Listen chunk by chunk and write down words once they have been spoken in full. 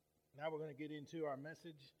Now we're going to get into our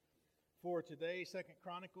message for today, Second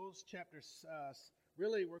Chronicles,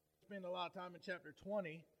 really we're going to spend a lot of time in chapter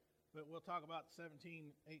 20, but we'll talk about 17,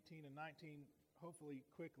 18, and 19 hopefully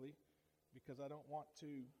quickly because I don't want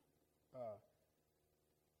to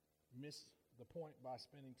miss the point by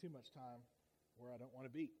spending too much time where I don't want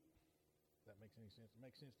to be. If that makes any sense. It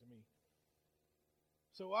makes sense to me.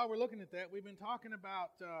 So while we're looking at that, we've been talking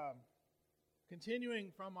about continuing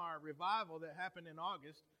from our revival that happened in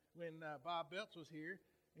August when Bob Belts was here,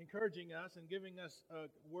 encouraging us and giving us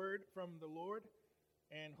a word from the Lord.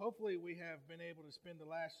 And hopefully we have been able to spend the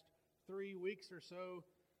last 3 weeks or so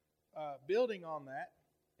building on that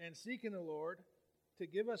and seeking the Lord to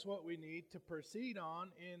give us what we need to proceed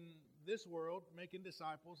on in this world, making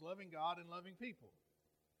disciples, loving God and loving people,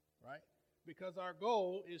 right? Because our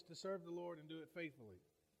goal is to serve the Lord and do it faithfully.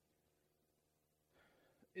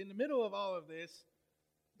 In the middle of all of this,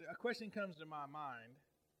 a question comes to my mind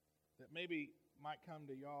that maybe might come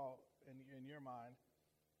to y'all in your mind.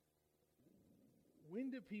 When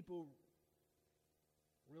do people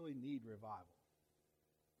really need revival?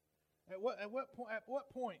 At what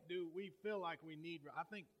point do we feel like we need? I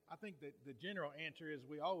think that the general answer is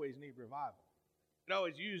we always need revival. We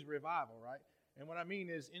always use revival, right? And what I mean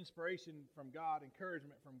is inspiration from God,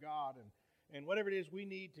 encouragement from God, and whatever it is we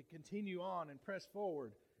need to continue on and press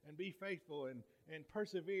forward and be faithful and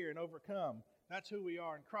persevere and overcome. That's who we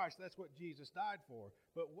are in Christ. That's what Jesus died for.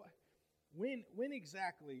 But when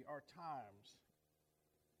exactly are times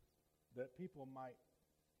that people might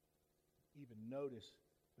even notice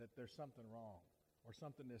that there's something wrong or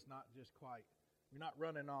something that's not just quite, you're not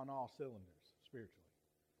running on all cylinders spiritually,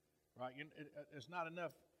 right? There's not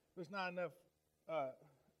enough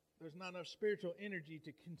spiritual energy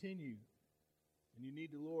to continue, and you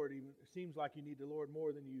need the Lord. Even it seems like you need the Lord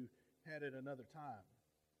more than you had at another time.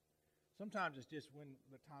 Sometimes it's just when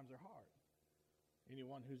the times are hard.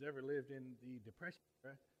 Anyone who's ever lived in the Depression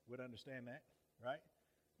era would understand that, right?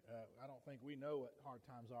 I don't think we know what hard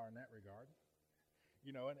times are in that regard.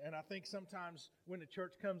 You know, and I think sometimes when the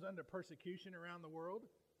church comes under persecution around the world,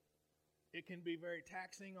 it can be very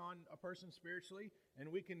taxing on a person spiritually,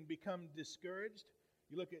 and we can become discouraged.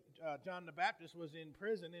 You look at John the Baptist was in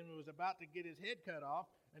prison and was about to get his head cut off,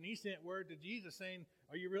 and he sent word to Jesus saying,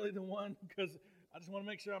 "Are you really the one? Because I just want to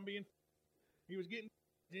make sure I'm being..." He was getting,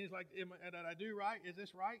 he's like, did I do right? Is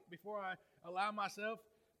this right? Before I allow myself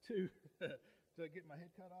to to get my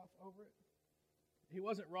head cut off over it. He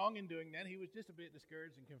wasn't wrong in doing that. He was just a bit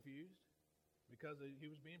discouraged and confused because he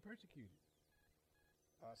was being persecuted.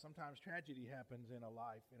 Sometimes tragedy happens in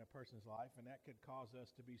a person's life, and that could cause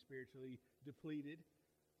us to be spiritually depleted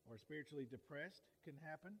or spiritually depressed. Can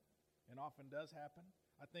happen, and often does happen.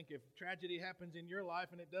 I think if tragedy happens in your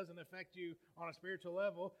life and it doesn't affect you on a spiritual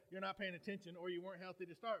level, you're not paying attention or you weren't healthy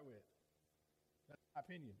to start with. That's my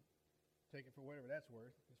opinion. Take it for whatever that's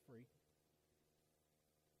worth. It's free.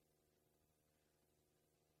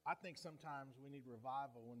 I think sometimes we need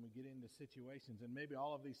revival when we get into situations, and maybe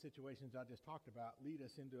all of these situations I just talked about lead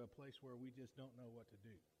us into a place where we just don't know what to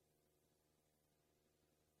do.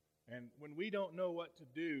 And when we don't know what to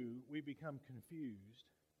do, we become confused,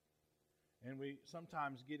 and we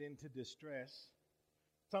sometimes get into distress.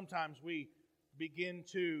 Sometimes we begin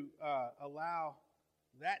to allow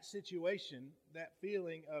that situation, that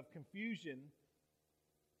feeling of confusion,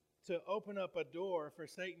 to open up a door for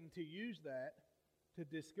Satan to use that to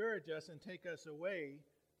discourage us and take us away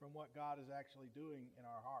from what God is actually doing in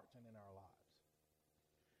our hearts and in our lives.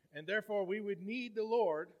 And therefore, we would need the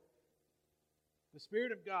Lord, the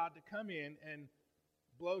Spirit of God, to come in and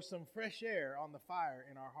blow some fresh air on the fire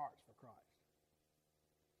in our hearts for Christ.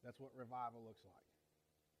 That's what revival looks like.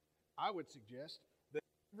 I would suggest that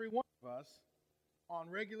every one of us, on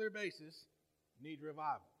a regular basis, need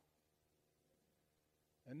revival.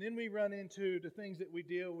 And then we run into the things that we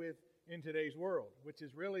deal with in today's world, which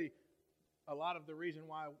is really a lot of the reason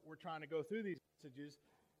why we're trying to go through these messages,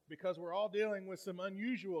 because we're all dealing with some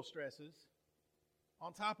unusual stresses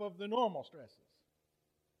on top of the normal stresses,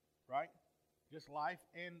 right? Just life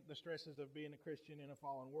and the stresses of being a Christian in a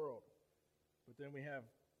fallen world. But then we have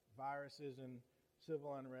viruses and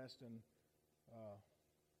civil unrest and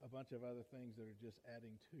a bunch of other things that are just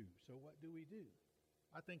adding to. So what do we do?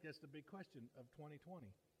 I think that's the big question of 2020.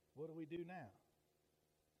 What do we do now?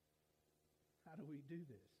 How do we do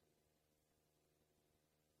this?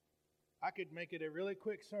 I could make it a really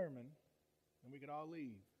quick sermon and we could all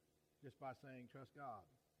leave just by saying, trust God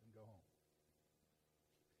and go home.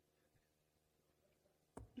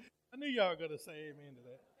 I knew y'all were going to say amen to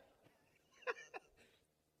that.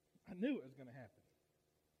 I knew it was going to happen.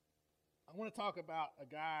 I want to talk about a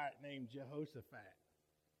guy named Jehoshaphat.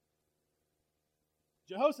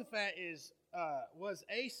 Jehoshaphat was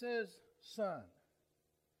Asa's son.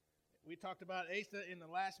 We talked about Asa in the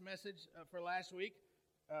last message for last week.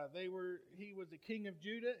 He was the king of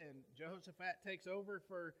Judah, and Jehoshaphat takes over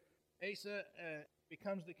for Asa,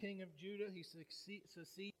 becomes the king of Judah. He succeeds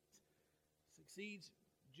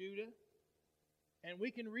Judah. And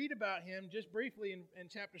we can read about him just briefly in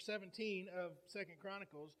chapter 17 of 2nd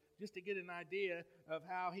Chronicles, just to get an idea of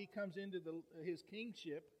how he comes into his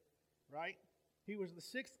kingship, right? He was the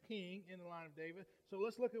 6th king in the line of David. So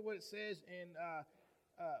let's look at what it says in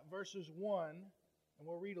verses 1, and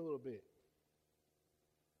we'll read a little bit.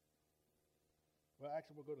 Well,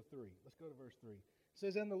 actually, we'll go to 3. Let's go to verse 3. It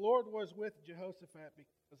says, "And the Lord was with Jehoshaphat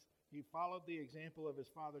because he followed the example of his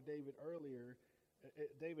father David's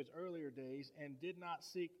earlier days, and did not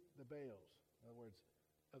seek the Baals," in other words,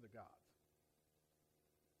 other gods,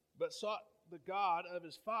 "but sought the God of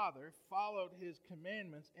his father, followed his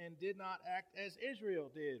commandments, and did not act as Israel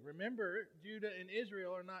did." Remember, Judah and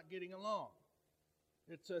Israel are not getting along.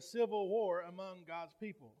 It's a civil war among God's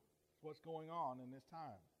people. It's what's going on in this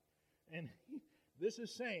time. And this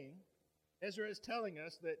is saying, Ezra is telling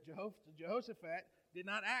us that Jehoshaphat did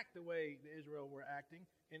not act the way the Israel were acting,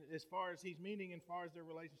 and as far as he's meaning, as far as their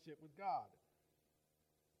relationship with God.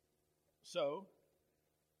 So,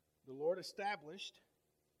 the Lord established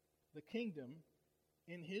the kingdom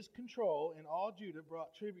in his control, and all Judah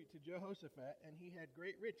brought tribute to Jehoshaphat, and he had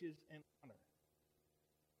great riches and honor.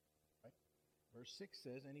 Right? Verse 6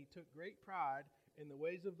 says, "And he took great pride in the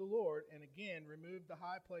ways of the Lord, and again removed the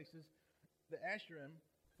high places, the Asherim,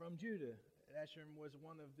 from Judah." Asherim was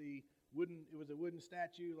one of the it was a wooden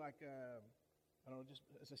statue, like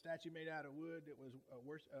it's a statue made out of wood. It was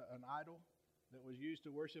an idol that was used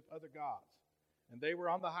to worship other gods. And they were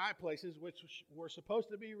on the high places, which were supposed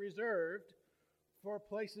to be reserved for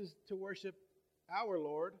places to worship our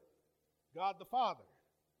Lord, God the Father.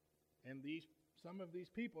 And some of these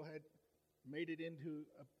people had made it into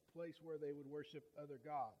a place where they would worship other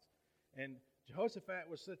gods. And Jehoshaphat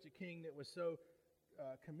was such a king that was so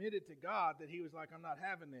committed to God that he was like, "I'm not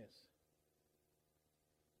having this."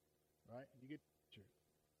 Right? You get the picture.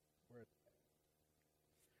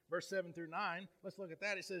 Verse 7 through 9, let's look at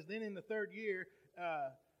that. It says, "Then in the 3rd year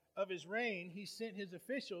of his reign, he sent his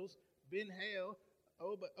officials, Ben-Hail,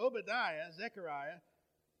 Obadiah, Zechariah,"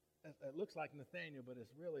 it looks like Nathaniel, but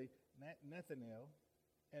it's really Nethanel,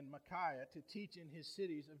 "and Micaiah to teach in his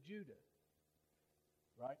cities of Judah."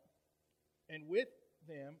 Right? "And with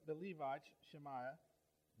them the Levites, Shemaiah,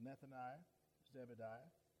 Nethaniah,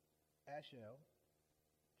 Zebediah, Ashel,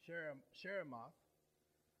 Sheremoth,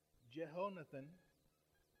 Jehonathan,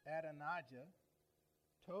 Adonijah,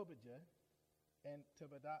 Tobijah, and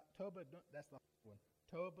that's the one,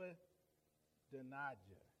 Tobadonijah.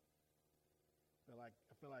 I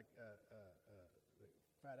feel like the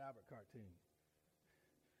Fat Albert cartoon,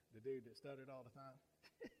 the dude that stuttered all the time.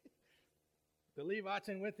 "The Levites,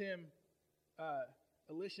 and with him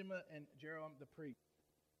Elishama and Jeroham the priest."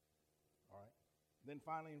 All right. Then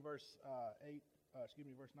finally in verse 9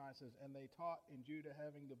 says, "And they taught in Judah,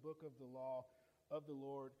 having the book of the law of the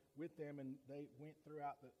Lord with them, and they went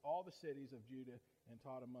throughout all the cities of Judah and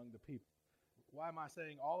taught among the people." Why am I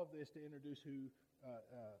saying all of this? To introduce who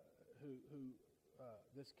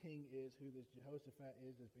this king is, who this Jehoshaphat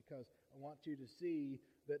is because I want you to see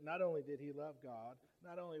that not only did he love God,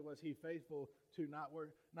 not only was he faithful to not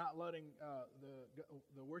letting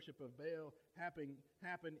the worship of Baal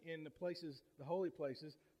happen in the holy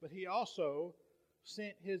places, but he also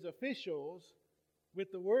sent his officials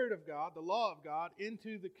with the word of God, the law of God,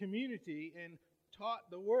 into the community and taught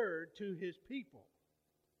the word to his people,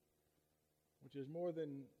 which is more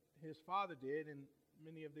than his father did and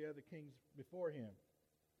many of the other kings before him.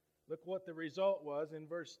 Look what the result was in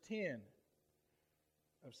verse 10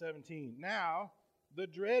 of 17. "Now the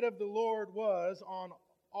dread of the Lord was on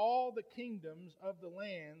all the kingdoms of the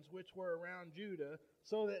lands which were around Judah,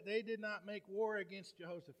 so that they did not make war against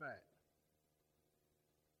Jehoshaphat."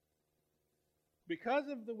 Because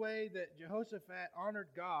of the way that Jehoshaphat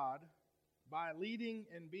honored God by leading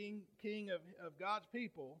and being king of God's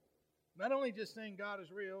people, not only just saying God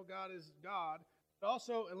is real, God is God, but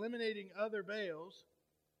also eliminating other Baals,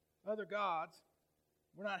 other gods.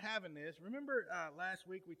 We're not having this. Remember last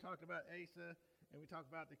week we talked about Asa, and we talked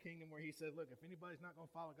about the kingdom where he said, "Look, if anybody's not going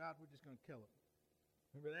to follow God, we're just going to kill him."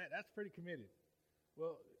 Remember that? That's pretty committed.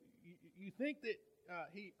 Well, you think that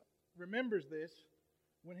he remembers this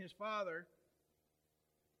when his father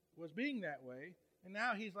was being that way, and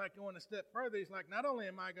now he's like going a step further. He's like, not only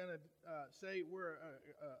am I going to say we're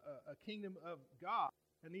a kingdom of God,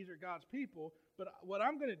 and these are God's people, but what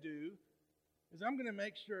I'm going to do is I'm going to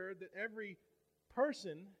make sure that every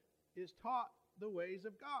person is taught the ways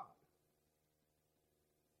of God.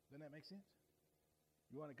 Doesn't that make sense?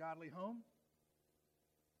 You want a godly home?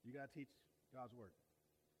 You got to teach God's word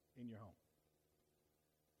in your home.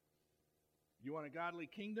 You want a godly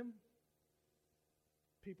kingdom?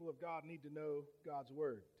 People of God need to know God's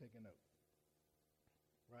word. Take a note.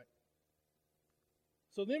 Right?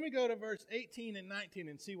 So then we go to verse 18 and 19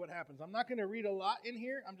 and see what happens. I'm not going to read a lot in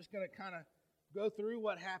here. I'm just going to kind of go through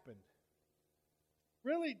what happened.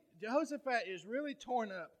 Really, Jehoshaphat is really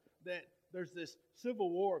torn up that there's this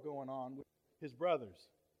civil war going on with his brothers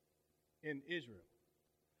in Israel.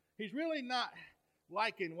 He's really not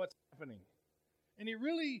liking what's happening. And he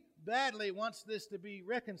really badly wants this to be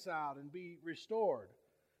reconciled and be restored.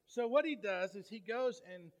 So what he does is he goes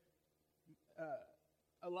and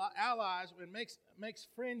allies and makes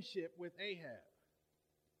friendship with Ahab,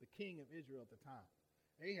 the king of Israel at the time.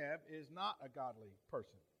 Ahab is not a godly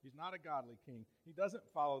person. He's not a godly king. He doesn't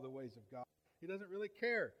follow the ways of God. He doesn't really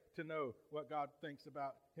care to know what God thinks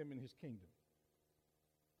about him and his kingdom.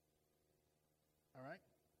 All right?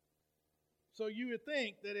 So you would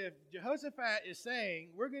think that if Jehoshaphat is saying,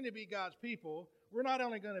 we're going to be God's people, we're not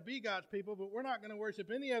only going to be God's people, but we're not going to worship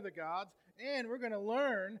any other gods, and we're going to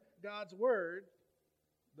learn God's word,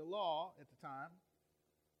 the law at the time.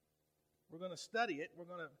 We're going to study it. We're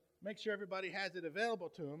going to make sure everybody has it available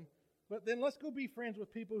to them. But then let's go be friends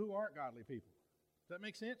with people who aren't godly people. Does that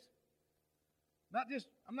make sense?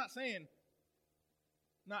 I'm not saying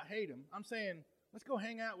not hate them. I'm saying let's go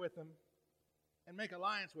hang out with them and make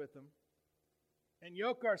alliance with them and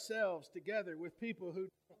yoke ourselves together with people who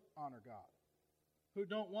don't honor God, who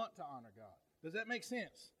don't want to honor God. Does that make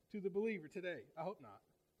sense to the believer today? I hope not.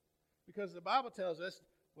 Because the Bible tells us,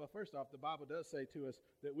 well, first off, the Bible does say to us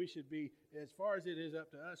that we should be, as far as it is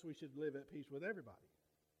up to us, we should live at peace with everybody.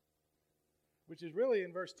 Which is really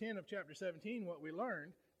in verse 10 of chapter 17 what we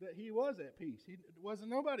learned, that he was at peace. He wasn't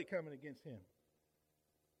nobody coming against him.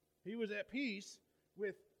 He was at peace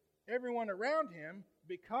with everyone around him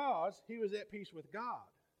because he was at peace with God.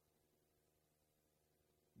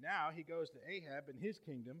 Now he goes to Ahab and his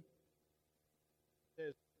kingdom,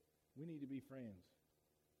 says, we need to be friends.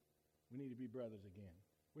 We need to be brothers again.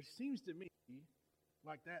 Which seems to me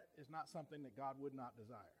like that is not something that God would not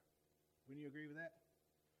desire. Wouldn't you agree with that?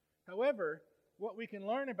 However, what we can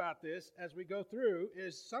learn about this as we go through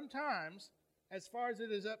is sometimes, as far as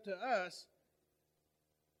it is up to us,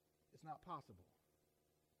 it's not possible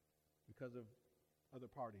because of other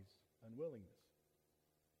parties' unwillingness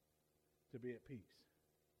to be at peace.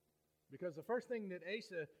 Because the first thing that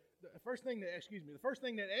Ahab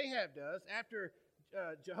does after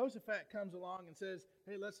Jehoshaphat comes along and says,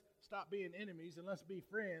 hey, let's stop being enemies and let's be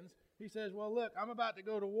friends. He says, well, look, I'm about to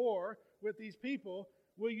go to war with these people.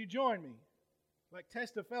 Will you join me? Like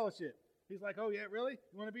test of fellowship. He's like, oh, yeah, really?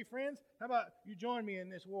 You want to be friends? How about you join me in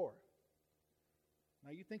this war?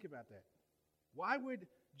 Now, you think about that. Why would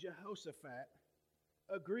Jehoshaphat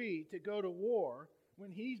agree to go to war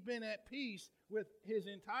when he's been at peace with his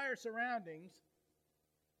entire surroundings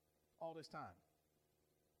all this time?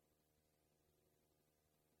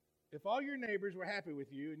 If all your neighbors were happy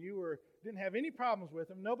with you and you didn't have any problems with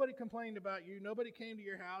them, nobody complained about you, nobody came to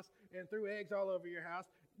your house and threw eggs all over your house,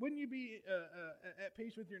 wouldn't you be at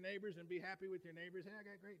peace with your neighbors and be happy with your neighbors? Hey, I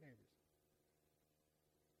got great neighbors.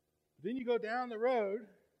 Then you go down the road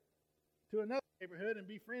to another neighborhood and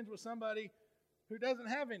be friends with somebody who doesn't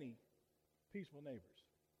have any peaceful neighbors.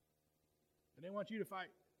 And they want you to fight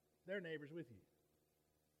their neighbors with you.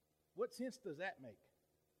 What sense does that make?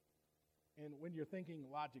 And when you're thinking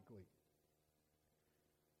logically.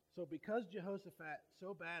 So because Jehoshaphat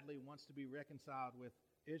so badly wants to be reconciled with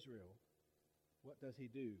Israel, what does he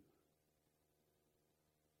do?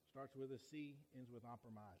 Starts with a C, ends with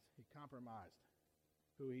compromise. He compromised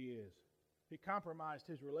who he is. He compromised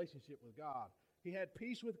his relationship with God. He had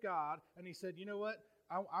peace with God, and he said, you know what?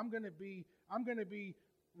 I'm going to be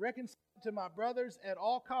reconciled to my brothers at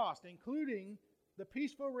all costs, including the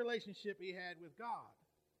peaceful relationship he had with God.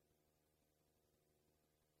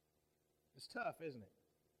 It's tough, isn't it?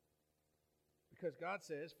 Because God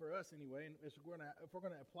says, for us anyway, and if we're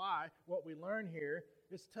going to apply what we learn here,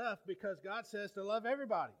 it's tough because God says to love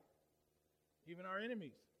everybody, even our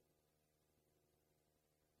enemies.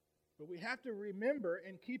 But we have to remember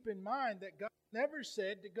and keep in mind that God never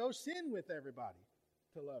said to go sin with everybody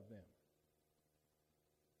to love them.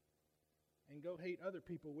 And go hate other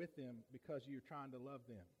people with them because you're trying to love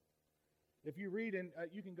them. If you read,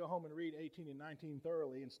 you can go home and read 18 and 19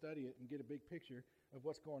 thoroughly and study it and get a big picture of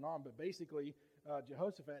what's going on. But basically,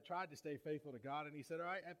 Jehoshaphat tried to stay faithful to God, and he said, all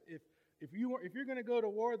right, if you're going to go to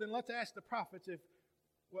war, then let's ask the prophets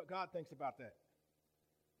what God thinks about that.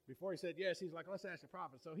 Before he said yes, he's like, let's ask the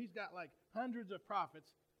prophet. So he's got like hundreds of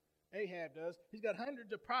prophets. Ahab does. He's got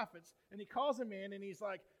hundreds of prophets, and he calls them in, and he's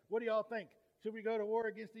like, what do y'all think? Should we go to war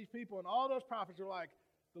against these people? And all those prophets are like,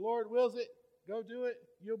 the Lord wills it. Go do it.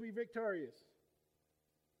 You'll be victorious.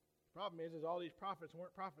 The problem is all these prophets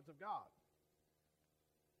weren't prophets of God.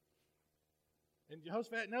 And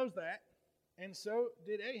Jehoshaphat knows that, and so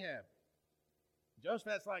did Ahab.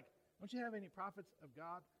 Jehoshaphat's like, don't you have any prophets of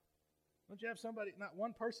God? Don't you have somebody, not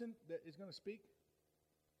one person that is going to speak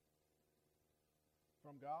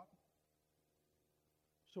from God?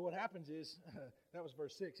 So what happens is, that was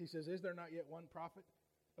verse 6. He says, is there not yet one prophet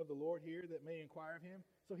of the Lord here that may inquire of him?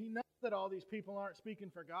 So he knows that all these people aren't speaking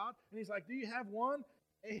for God. And he's like, do you have one?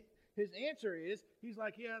 His answer is, he's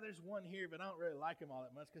like, yeah, there's one here, but I don't really like him all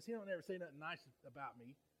that much because he don't ever say nothing nice about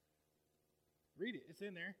me. Read it. It's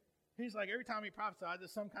in there. He's like, every time he prophesies,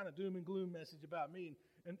 there's some kind of doom and gloom message about me.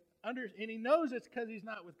 And he knows it's because he's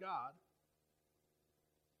not with God.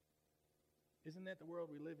 Isn't that the world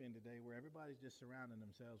we live in today, where everybody's just surrounding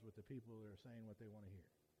themselves with the people that are saying what they want to hear?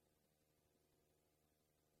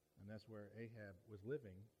 And that's where Ahab was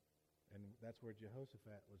living, and that's where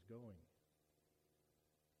Jehoshaphat was going.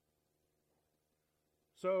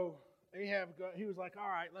 So Ahab, he was like, all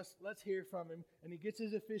right, let's hear from him. And he gets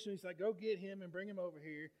his official. He's like, go get him and bring him over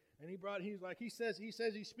here. And he says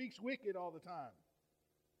he speaks wicked all the time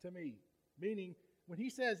to me. Meaning, when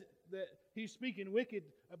he says that he's speaking wicked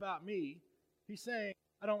about me, he's saying,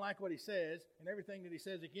 I don't like what he says, and everything that he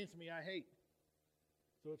says against me, I hate.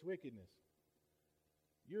 So it's wickedness.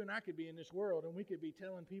 You and I could be in this world, and we could be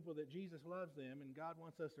telling people that Jesus loves them, and God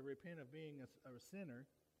wants us to repent of being a sinner,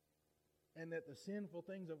 and that the sinful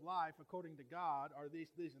things of life, according to God, are this,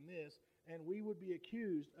 and this, and we would be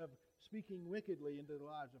accused of speaking wickedly into the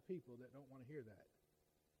lives of people that don't want to hear that.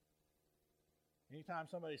 Anytime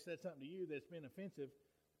somebody said something to you that's been offensive,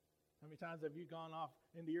 how many times have you gone off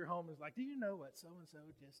into your home and it's like, do you know what so-and-so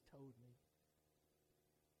just told me?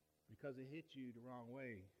 Because it hit you the wrong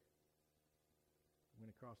way.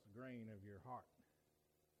 Went across the grain of your heart.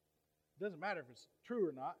 It doesn't matter if it's true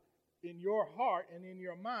or not. In your heart and in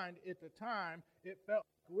your mind at the time, it felt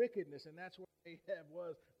like wickedness, and that's where Ahab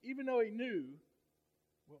was, even though he knew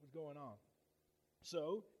what was going on.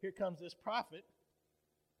 So here comes this prophet,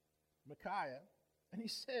 Micaiah, and he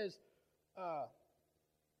says,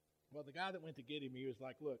 well, the guy that went to get him, he was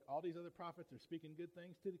like, look, all these other prophets are speaking good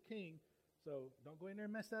things to the king, so don't go in there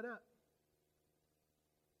and mess that up.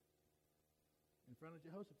 In front of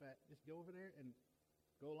Jehoshaphat, just go over there and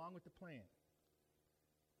go along with the plan.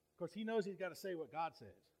 Of course, he knows he's got to say what God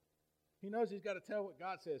says. He knows he's got to tell what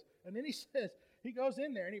God says. And then he says, he goes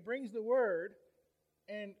in there and he brings the word,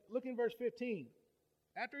 and look in verse 15.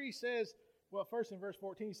 After he says, well, first in verse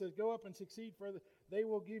 14, he says, go up and succeed further. They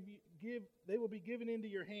will be given into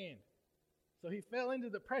your hand. So he fell into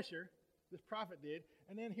the pressure, this prophet did.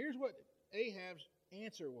 And then here's what Ahab's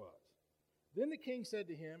answer was. Then the king said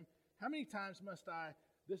to him, how many times must I,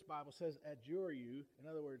 this Bible says, adjure you, in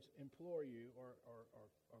other words, implore you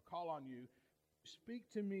or call on you,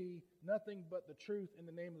 speak to me nothing but the truth in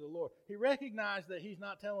the name of the Lord. He recognized that he's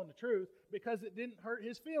not telling the truth because it didn't hurt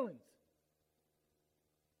his feelings.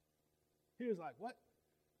 He was like, what?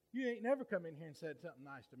 You ain't never come in here and said something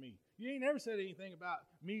nice to me. You ain't never said anything about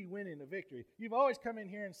me winning the victory. You've always come in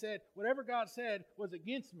here and said whatever God said was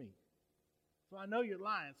against me. So I know you're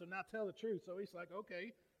lying, so now tell the truth. So he's like,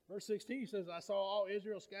 okay. Verse 16 says, I saw all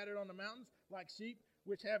Israel scattered on the mountains like sheep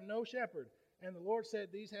which have no shepherd. And the Lord said,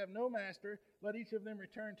 these have no master. Let each of them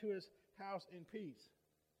return to his house in peace.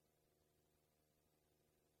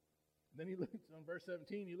 Then he looks on verse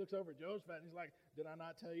 17, he looks over at Jehoshaphat and he's like, did I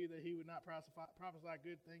not tell you that he would not prophesy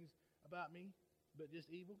good things about me, but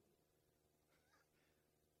just evil?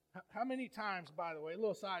 How many times, by the way, a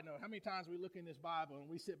little side note, how many times we look in this Bible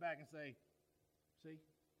and we sit back and say, see,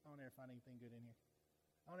 I don't ever find anything good in here.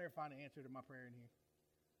 I don't ever find an answer to my prayer in here.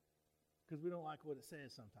 Because we don't like what it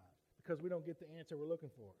says sometimes. Because we don't get the answer we're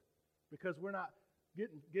looking for. Because we're not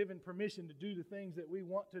given permission to do the things that we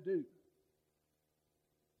want to do.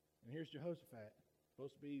 And here's Jehoshaphat,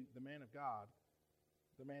 supposed to be the man of God,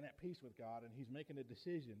 the man at peace with God, and he's making a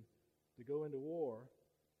decision to go into war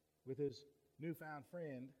with his newfound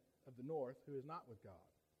friend of the north who is not with God.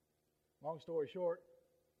 Long story short,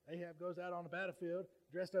 Ahab goes out on the battlefield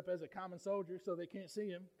dressed up as a common soldier so they can't see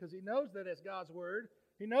him because he knows that it's God's word.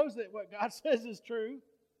 He knows that what God says is true.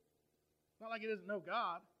 It's not like he doesn't know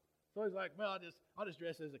God. So he's like, well, I'll just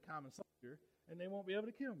dress as a common soldier and they won't be able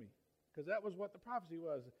to kill me. Because that was what the prophecy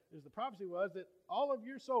was. The prophecy was that all of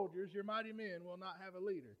your soldiers, your mighty men, will not have a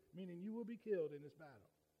leader, meaning you will be killed in this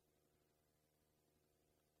battle.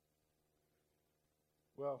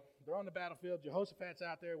 Well, they're on the battlefield. Jehoshaphat's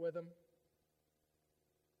out there with them.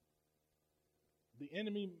 The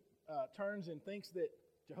enemy turns and thinks that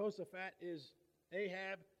Jehoshaphat is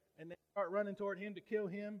Ahab, and they start running toward him to kill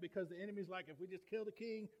him because the enemy's like, if we just kill the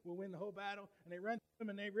king, we'll win the whole battle. And they run to him,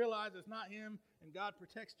 and they realize it's not him, and God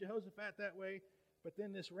protects Jehoshaphat that way. But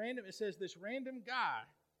then this random guy,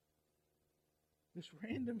 this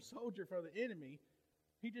random soldier for the enemy,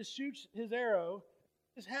 he just shoots his arrow.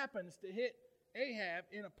 This happens to hit Ahab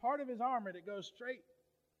in a part of his armor that goes straight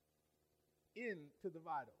into the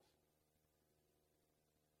vitals.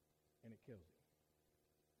 And it kills him.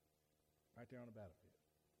 Right there on the battlefield.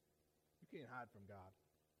 You can't hide from God.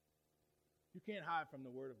 You can't hide from the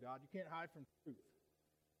Word of God. You can't hide from truth.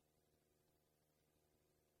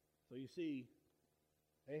 So you see,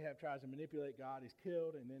 Ahab tries to manipulate God. He's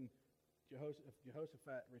killed, and then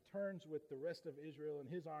Jehoshaphat returns with the rest of Israel and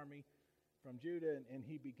his army from Judah, and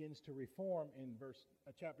he begins to reform in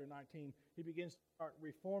chapter 19. He begins to start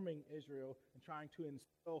reforming Israel and trying to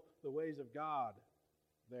instill the ways of God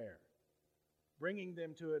there. Bringing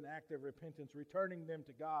them to an act of repentance, returning them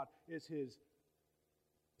to God is his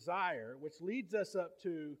desire, which leads us up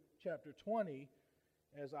to chapter 20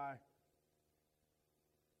 as I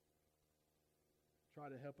try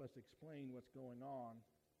to help us explain what's going on.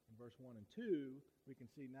 In verse 1 and 2, we can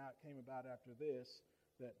see now it came about after this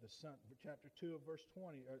that chapter 2 of verse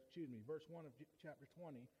 20, verse 1 of chapter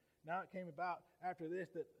 20, now it came about after this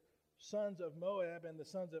that sons of Moab and the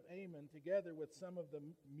sons of Ammon, together with some of the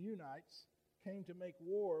Meunites, came to make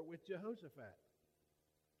war with Jehoshaphat.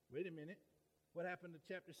 Wait a minute. What happened to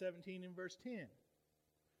chapter 17 and verse 10?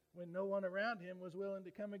 When no one around him was willing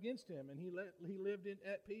to come against him, and he lived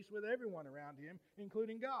at peace with everyone around him,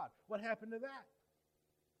 including God. What happened to that?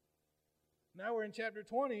 Now we're in chapter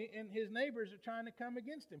 20, and his neighbors are trying to come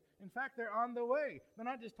against him. In fact, they're on the way. They're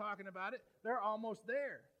not just talking about it. They're almost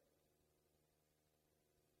there.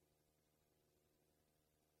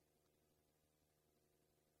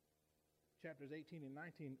 Chapters 18 and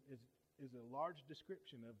 19 is a large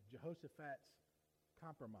description of Jehoshaphat's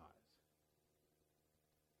compromise.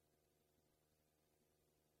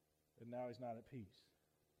 And now he's not at peace.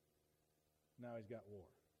 Now he's got war.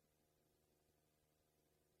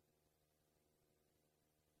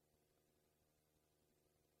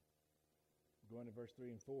 Going to verse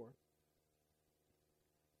 3 and 4.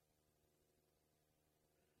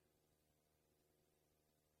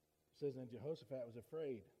 It says, and Jehoshaphat was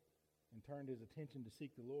afraid and turned his attention to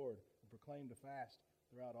seek the Lord and proclaimed a fast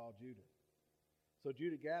throughout all Judah. So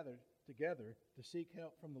Judah gathered together to seek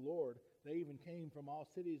help from the Lord. They even came from all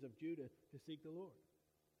cities of Judah to seek the Lord.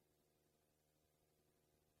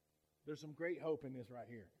 There's some great hope in this right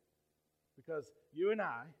here. Because you and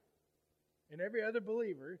I, and every other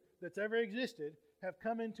believer that's ever existed, have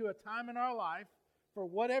come into a time in our life, for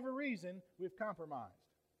whatever reason, we've compromised.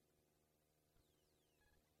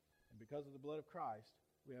 And because of the blood of Christ,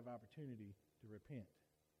 we have opportunity to repent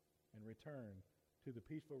and return to the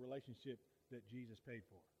peaceful relationship that Jesus paid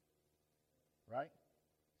for. Right?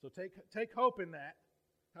 So take hope in that.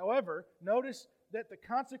 However, notice that the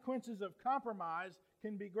consequences of compromise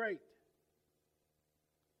can be great.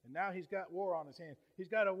 And now he's got war on his hands. He's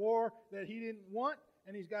got a war that he didn't want,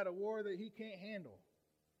 and he's got a war that he can't handle.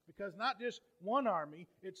 Because not just one army,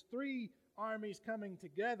 it's 3 armies coming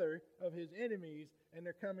together of his enemies, and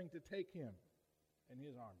they're coming to take him and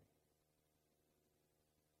his army.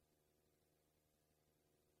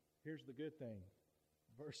 Here's the good thing.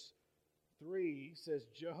 Verse 3 says,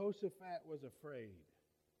 Jehoshaphat was afraid.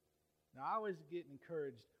 Now, I always get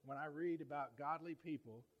encouraged when I read about godly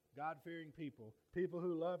people, God-fearing people, people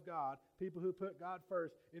who love God, people who put God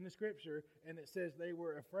first in the Scripture, and it says they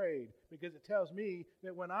were afraid, because it tells me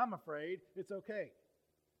that when I'm afraid, it's okay.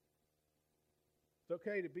 It's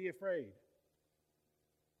okay to be afraid,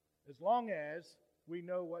 as long as we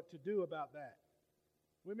know what to do about that.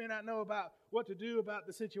 We may not know about what to do about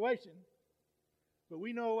the situation, but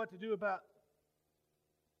we know what to do about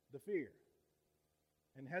the fear.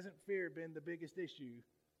 And hasn't fear been the biggest issue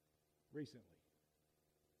recently?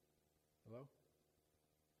 Hello?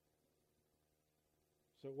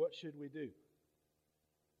 So what should we do?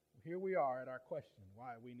 Here we are at our question,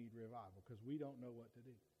 why we need revival, because we don't know what to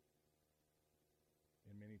do.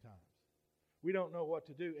 And many times. We don't know what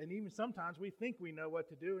to do. And even sometimes we think we know what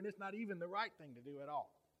to do, and it's not even the right thing to do at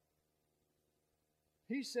all.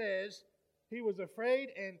 He says he was afraid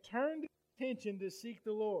and turned his attention to seek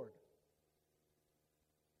the Lord.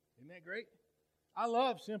 Isn't that great? I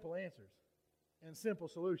love simple answers and simple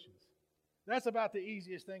solutions. That's about the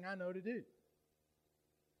easiest thing I know to do.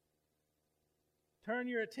 Turn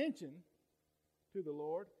your attention to the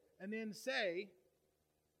Lord and then say,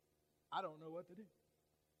 I don't know what to do.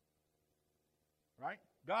 Right?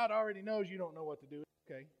 God already knows you don't know what to do.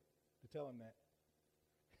 Okay, to tell him that.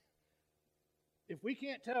 If we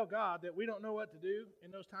can't tell God that we don't know what to do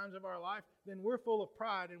in those times of our life, then we're full of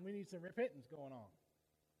pride and we need some repentance going on.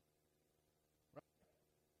 Right?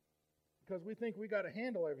 Because we think we got to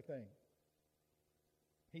handle everything.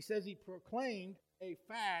 He says he proclaimed a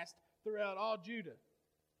fast throughout all Judah.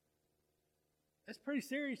 That's pretty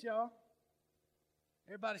serious, y'all.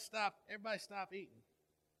 Everybody stop eating.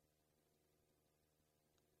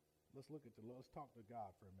 Let's talk to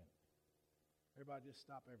God for a minute. Everybody just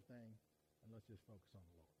stop everything and let's just focus on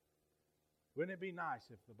the Lord. Wouldn't it be nice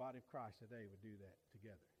if the body of Christ today would do that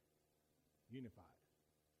together, unified?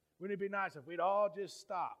 Wouldn't it be nice if we'd all just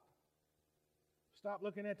stop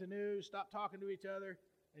looking at the news, stop talking to each other,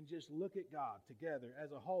 and just look at God together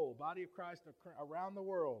as a whole, body of Christ around the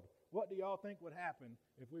world? What do y'all think would happen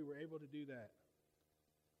if we were able to do that?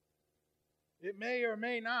 It may or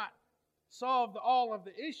may not solve all of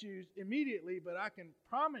the issues immediately, but I can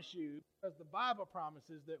promise you, because the Bible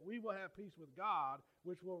promises, that we will have peace with God,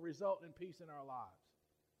 which will result in peace in our lives,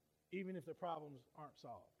 even if the problems aren't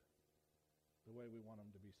solved the way we want them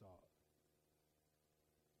to be solved.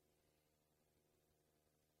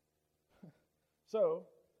 So,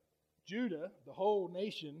 Judah, the whole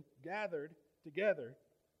nation, gathered together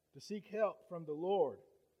to seek help from the Lord.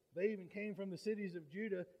 They even came from the cities of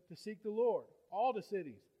Judah to seek the Lord. All the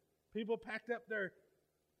cities. People packed up their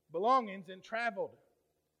belongings and traveled.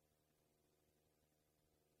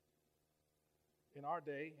 In our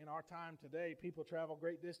day, in our time today, people travel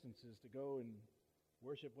great distances to go and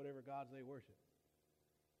worship whatever gods they worship.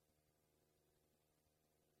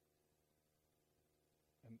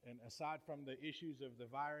 And aside from the issues of the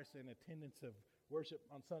virus and attendance of worship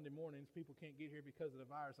on Sunday mornings, people can't get here because of the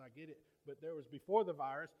virus. I get it. But there was, before the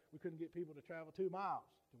virus, we couldn't get people to travel 2 miles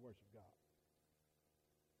to worship God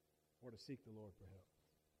or to seek the Lord for help.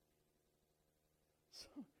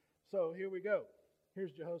 So here we go.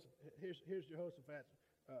 Here's Jehoshaphat's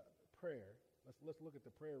prayer. Let's look at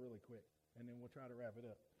the prayer really quick, and then we'll try to wrap it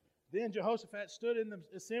up. Then Jehoshaphat stood in the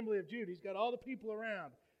assembly of Judah. He's got all the people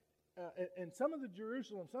around. And some of the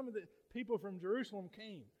people from Jerusalem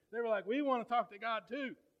came. They were like, we want to talk to God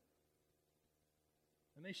too.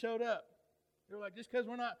 And they showed up. They were like, just because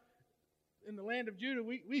we're not in the land of Judah,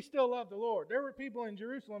 we still love the Lord. There were people in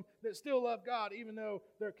Jerusalem that still loved God, even though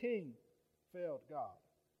their king failed God.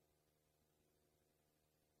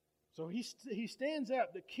 So he stands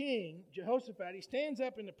up, the king, Jehoshaphat, he stands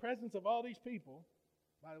up in the presence of all these people.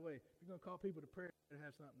 By the way, if you're going to call people to prayer, you better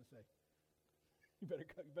have something to say. You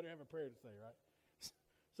better have a prayer to say, right?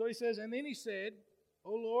 So he says, and then he said,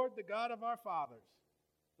 O Lord, the God of our fathers.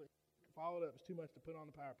 Follow it up. It's too much to put on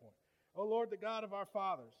the PowerPoint. O Lord, the God of our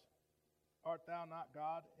fathers, art thou not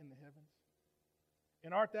God in the heavens?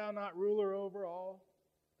 And art thou not ruler over all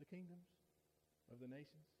the kingdoms of the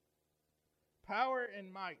nations? Power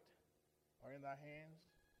and might are in thy hands,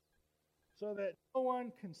 so that no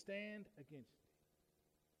one can stand against thee.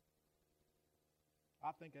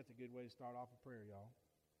 I think that's a good way to start off a prayer, y'all.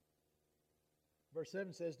 Verse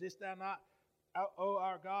 7 says, didst thou not, O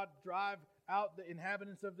our God, drive out the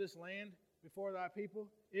inhabitants of this land before thy people,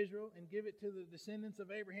 Israel, and give it to the descendants of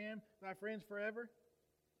Abraham, thy friends forever?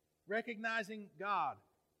 Recognizing God,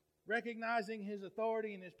 recognizing his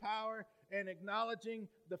authority and his power, and acknowledging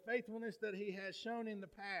the faithfulness that he has shown in the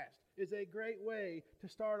past is a great way to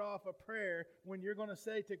start off a prayer when you're going to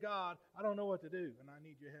say to God, I don't know what to do, and I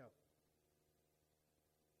need your help.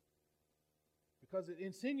 Because it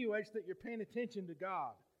insinuates that you're paying attention to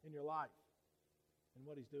God in your life and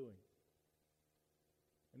what he's doing.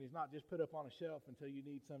 And he's not just put up on a shelf until you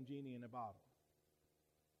need some genie in a bottle.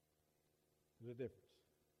 There's a difference.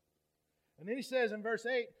 And then he says in verse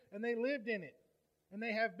 8, and they lived in it, and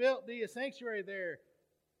they have built thee a sanctuary there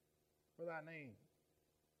for thy name,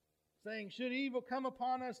 saying, should evil come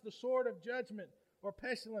upon us, the sword of judgment, or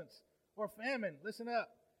pestilence, or famine, listen up,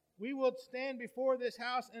 we will stand before this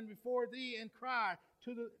house and before thee and cry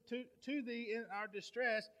to thee in our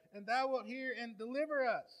distress, and thou wilt hear and deliver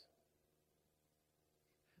us.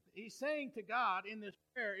 He's saying to God in this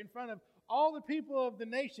prayer in front of all the people of the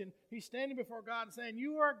nation, he's standing before God and saying,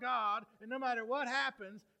 you are God, and no matter what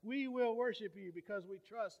happens, we will worship you because we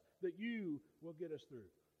trust that you will get us through.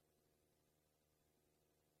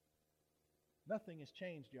 Nothing has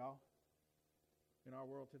changed, y'all, in our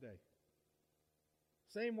world today.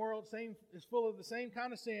 Same world, is full of the same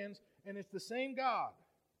kind of sins, and it's the same God.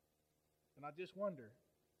 And I just wonder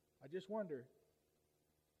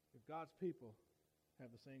if God's people have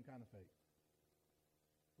the same kind of faith.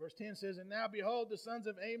 Verse 10 says, And now behold, the sons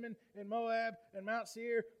of Ammon and Moab and Mount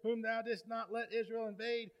Seir, whom thou didst not let Israel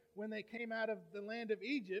invade when they came out of the land of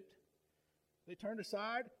Egypt, they turned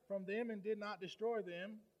aside from them and did not destroy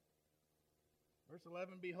them. Verse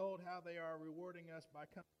 11, Behold how they are rewarding us by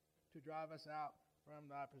coming to drive us out from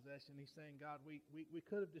thy possession. He's saying, God, we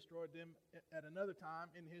could have destroyed them at another time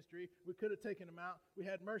in history. We could have taken them out. We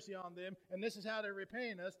had mercy on them, and this is how they're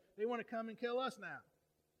repaying us. They want to come and kill us now.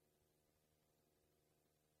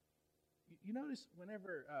 You notice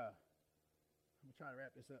whenever, I'm going to try to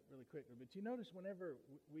wrap this up really quickly, but you notice whenever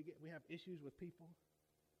we have issues with people,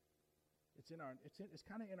 it's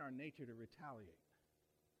kind of in our nature to retaliate.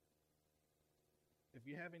 If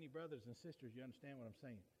you have any brothers and sisters, you understand what I'm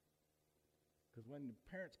saying. Because when the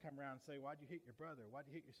parents come around and say, why'd you hit your brother? Why'd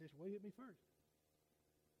you hit your sister? Well, he hit me first.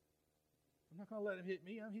 I'm not going to let him hit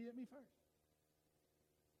me. He hit me first.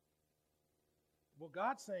 Well,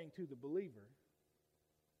 God's saying to the believer,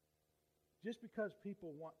 just because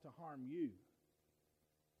people want to harm you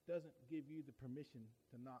doesn't give you the permission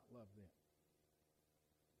to not love them.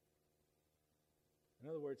 In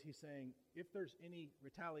other words, he's saying, if there's any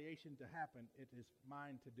retaliation to happen, it is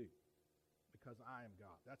mine to do because I am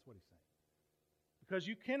God. That's what he's saying. Because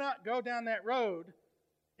you cannot go down that road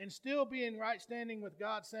and still be in right standing with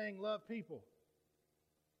God saying, love people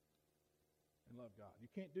and love God. You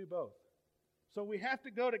can't do both. So we have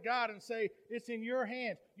to go to God and say, it's in your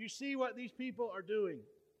hands. You see what these people are doing.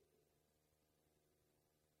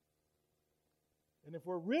 And if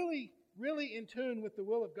we're really in tune with the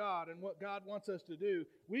will of God and what God wants us to do,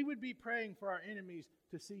 we would be praying for our enemies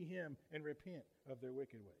to see Him and repent of their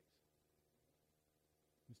wicked ways,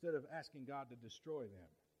 instead of asking God to destroy them.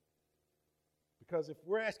 Because if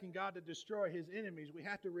we're asking God to destroy His enemies, we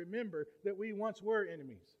have to remember that we once were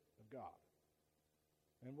enemies of God.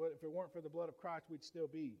 And if it weren't for the blood of Christ, we'd still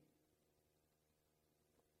be.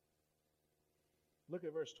 Look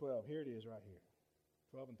at verse 12. Here it is right here.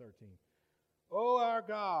 12 and 13. O our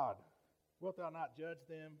God, wilt thou not judge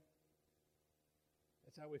them?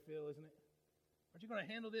 That's how we feel, isn't it? Aren't you going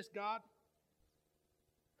to handle this, God?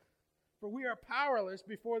 For we are powerless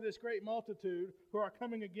before this great multitude who are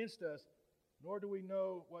coming against us, nor do we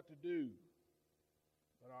know what to do,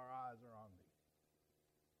 but our eyes are on thee.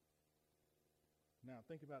 Now,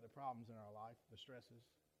 think about the problems in our life, the stresses,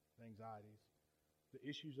 the anxieties, the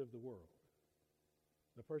issues of the world,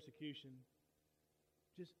 the persecution,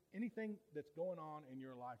 just anything that's going on in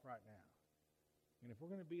your life right now. And if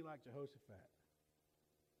we're going to be like Jehoshaphat,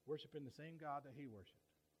 worshiping the same God that he worshiped,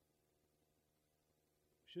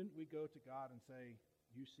 shouldn't we go to God and say,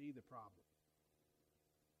 you see the problem.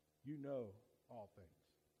 You know all things.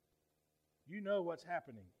 You know what's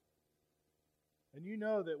happening. And you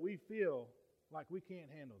know that we feel like we can't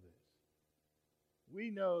handle this. We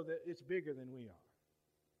know that it's bigger than we are.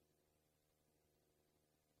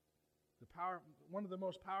 One of the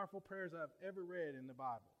most powerful prayers I've ever read in the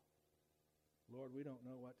Bible. Lord, we don't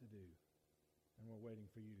know what to do, and we're waiting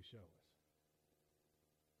for you to show us.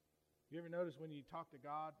 You ever notice when you talk to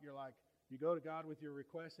God, you're like, you go to God with your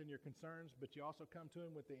requests and your concerns, but you also come to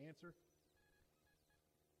Him with the answer?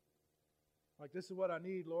 Like, this is what I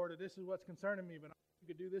need, Lord, or this is what's concerning me, but you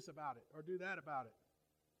could do this about it or do that about it.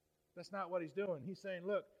 That's not what He's doing. He's saying,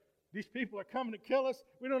 look, these people are coming to kill us.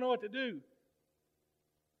 We don't know what to do.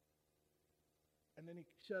 And then he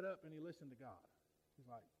shut up and he listened to God. He's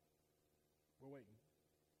like, we're waiting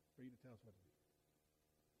for you to tell us what to do.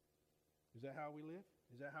 Is that how we live?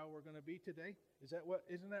 Is that how we're going to be today? Isn't that what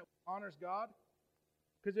honors God?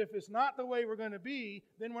 Because if it's not the way we're going to be,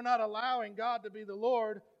 then we're not allowing God to be the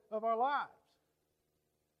Lord of our lives.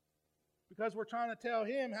 Because we're trying to tell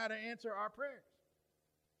Him how to answer our prayers.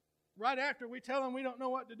 Right after we tell Him we don't know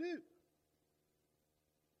what to do,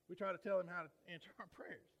 we try to tell Him how to answer our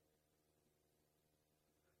prayers.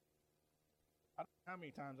 I don't know how many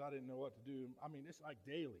times I didn't know what to do. I mean, it's like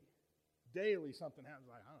daily. Daily something happens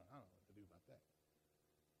like, I don't know what to do about that.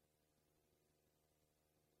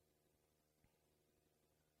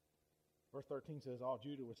 Verse 13 says, all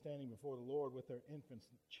Judah was standing before the Lord with their infants,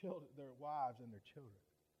 children, their wives, and their children.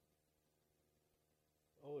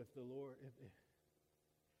 Oh, if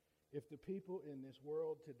the people in this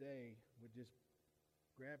world today would just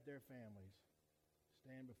grab their families,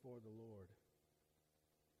 stand before the Lord,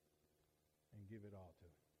 and give it all to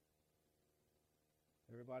Him.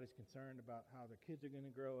 Everybody's concerned about how their kids are going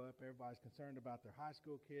to grow up. Everybody's concerned about their high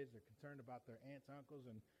school kids. They're concerned about their aunts,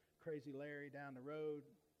 uncles, and crazy Larry down the road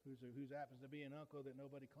who happens to be an uncle that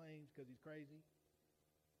nobody claims because he's crazy.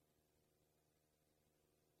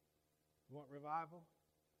 You want revival?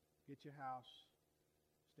 Get your house,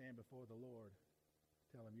 stand before the Lord,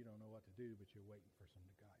 tell Him you don't know what to do, but you're waiting for some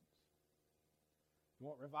guidance. You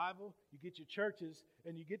want revival? You get your churches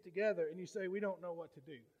and you get together and you say, we don't know what to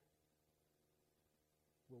do.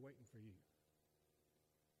 We're waiting for you.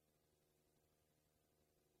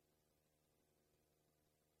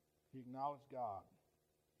 He acknowledged God.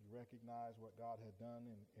 He recognized what God had done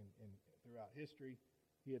in throughout history.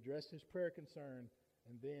 He addressed his prayer concern,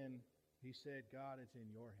 and then he said, God, it's in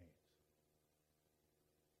your hands,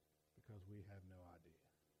 because we have no idea.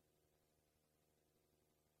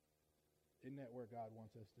 Isn't that where God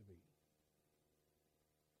wants us to be?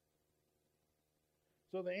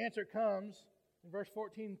 So the answer comes in verse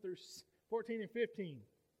 14 and 15.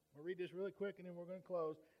 I'll read this really quick and then we're going to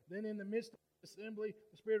close. Then in the midst of the assembly,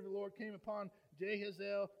 the Spirit of the Lord came upon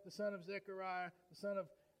Jahaziel, the son of Zechariah, the son of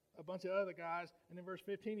a bunch of other guys. And in verse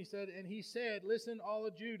 15 he said, listen, all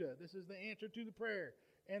of Judah. This is the answer to the prayer.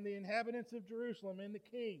 And the inhabitants of Jerusalem and the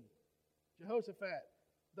king, Jehoshaphat.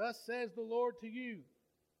 Thus says the Lord to you,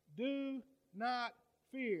 do not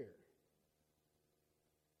fear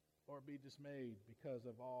or be dismayed because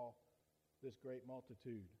of all this great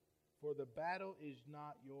multitude. For the battle is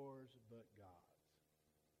not yours, but God's.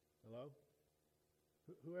 Hello?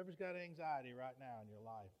 Whoever's got anxiety right now in your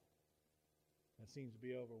life that seems to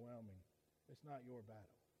be overwhelming, it's not your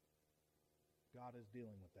battle. God is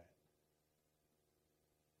dealing with that.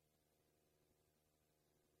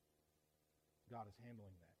 God is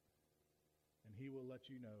handling that. And he will let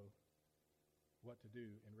you know what to do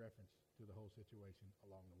in reference to the whole situation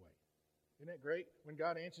along the way. Isn't that great? When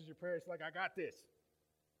God answers your prayer, it's like, I got this.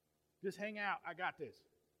 Just hang out. I got this.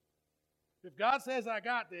 If God says, I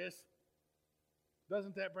got this,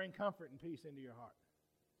 doesn't that bring comfort and peace into your heart?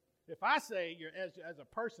 If I say, as a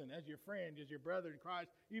person, as your friend, as your brother in Christ,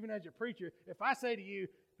 even as your preacher, if I say to you,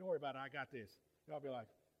 don't worry about it, I got this, y'all be like,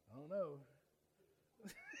 I don't know.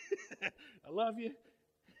 I love you,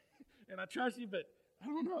 and I trust you, but I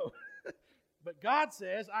don't know. But God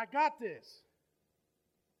says, I got this.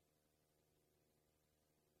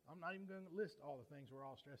 I'm not even going to list all the things we're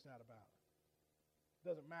all stressed out about.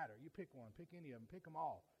 Doesn't matter. You pick one. Pick any of them. Pick them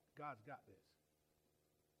all. God's got this.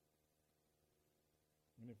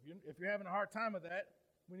 And if you're having a hard time with that,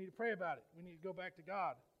 we need to pray about it. We need to go back to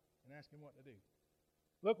God and ask him what to do.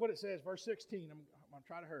 Look what it says, verse 16. I'm going to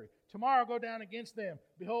try to hurry. Tomorrow go down against them.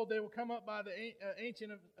 Behold, they will come up by the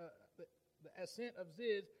ascent of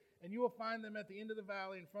Ziz, and you will find them at the end of the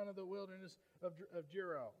valley in front of the wilderness of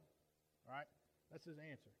Jeruel. All right? That's his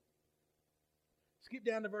answer. Skip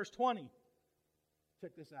down to verse 20.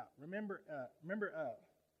 Check this out. Remember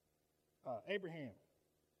Abraham.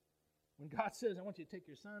 When God says, I want you to take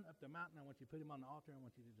your son up the mountain, I want you to put him on the altar, I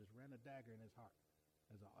want you to just run a dagger in his heart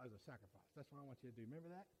as a sacrifice. That's what I want you to do.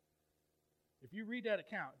 Remember that? If you read that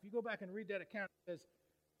account, if you go back and read that account, it says,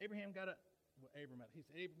 Abraham got up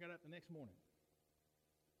the next morning.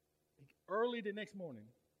 Early the next morning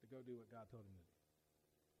to go do what God told him to do.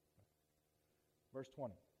 Verse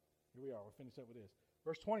 20. Here we are. We'll finish up with this.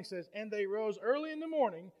 Verse 20 says, and they rose early in the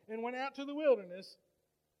morning and went out to the wilderness.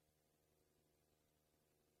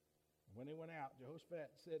 When they went out,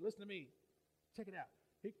 Jehoshaphat said, listen to me. Check it out.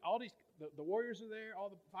 The warriors are there. All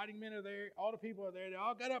the fighting men are there. All the people are there. They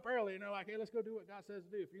all got up early, and they're like, hey, let's go do what God says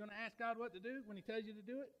to do. If you're going to ask God what to do, when he tells you to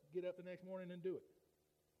do it, get up the next morning and do it.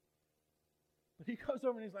 But he goes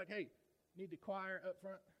over and he's like, hey, need the choir up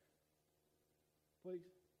front? Please.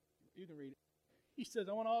 You can read it. He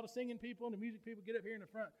says, I want all the singing people and the music people get up here in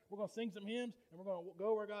the front. We're going to sing some hymns, and we're going to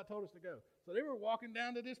go where God told us to go. So they were walking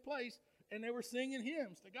down to this place, and they were singing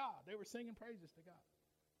hymns to God. They were singing praises to God.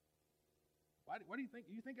 What do you think?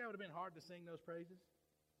 Do you think that would have been hard to sing those praises?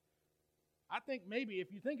 I think maybe if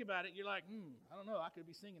you think about it, you're like, I don't know. I could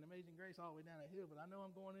be singing Amazing Grace all the way down that hill, but I know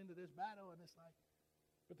I'm going into this battle, and it's like,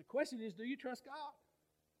 but the question is, do you trust God?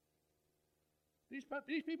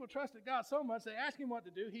 These people trusted God so much, they asked him what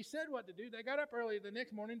to do. He said what to do. They got up early the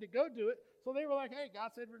next morning to go do it. So they were like, hey,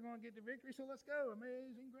 God said we're going to get the victory, so let's go.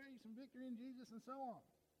 Amazing grace and victory in Jesus and so on.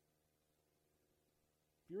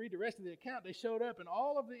 If you read the rest of the account, they showed up and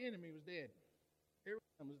all of the enemy was dead.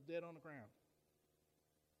 Everyone was dead on the ground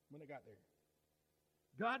when they got there.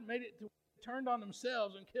 God made it to turned on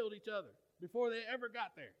themselves and killed each other before they ever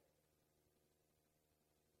got there.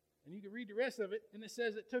 And you can read the rest of it, and it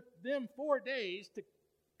says it took them 4 days to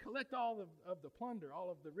collect all of the plunder,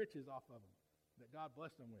 all of the riches off of them that God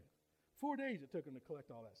blessed them with. 4 days it took them to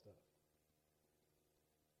collect all that stuff.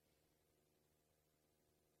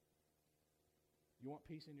 You want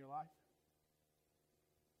peace in your life?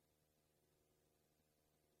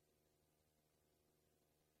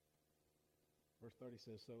 Verse 30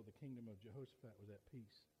 says, so the kingdom of Jehoshaphat was at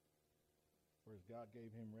peace, whereas God gave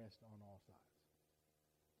him rest on all sides.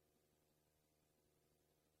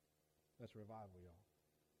 That's revival, y'all.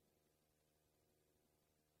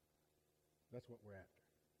 That's what we're after.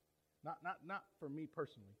 Not for me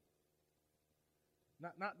personally.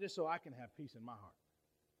 Not just so I can have peace in my heart.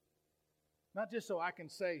 Not just so I can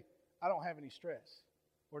say I don't have any stress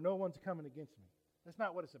or no one's coming against me. That's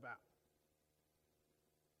not what it's about.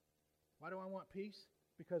 Why do I want peace?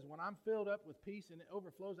 Because when I'm filled up with peace and it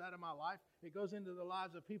overflows out of my life, it goes into the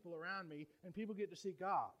lives of people around me, and people get to see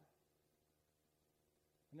God.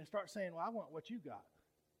 And they start saying, well, I want what you got.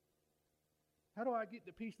 How do I get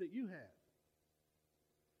the peace that you have?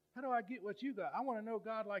 How do I get what you got? I want to know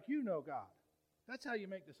God like you know God. That's how you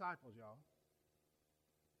make disciples, y'all.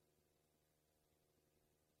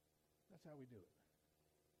 That's how we do it.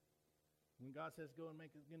 When God says go and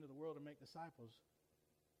make it into the world and make disciples,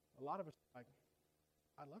 a lot of us are like,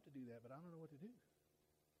 I'd love to do that, but I don't know what to do.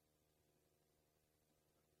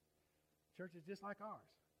 Church is just like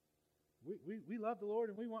ours. We love the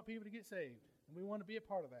Lord and we want people to get saved, and we want to be a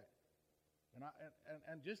part of that.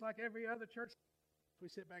 And just like every other church, we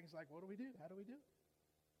sit back and it's like, what do we do? How do we do it?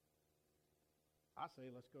 I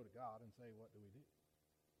say, let's go to God and say, what do we do?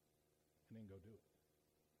 And then go do it.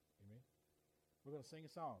 Amen? We're going to sing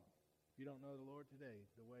a song. If you don't know the Lord today,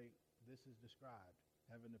 the way this is described,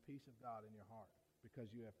 having the peace of God in your heart,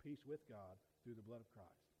 because you have peace with God through the blood of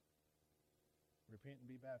Christ. Repent and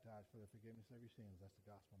be baptized for the forgiveness of your sins. That's the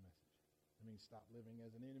gospel message. It means stop living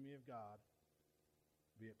as an enemy of God.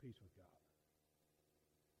 Be at peace with God.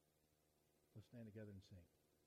 Let's stand together and sing.